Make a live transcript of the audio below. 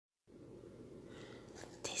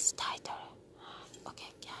this title.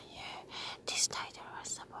 Okay, can you? This title was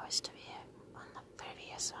supposed to be on the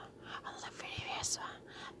previous one. On the previous one,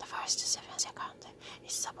 the first 7 seconds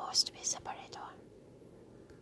is supposed to be separate one.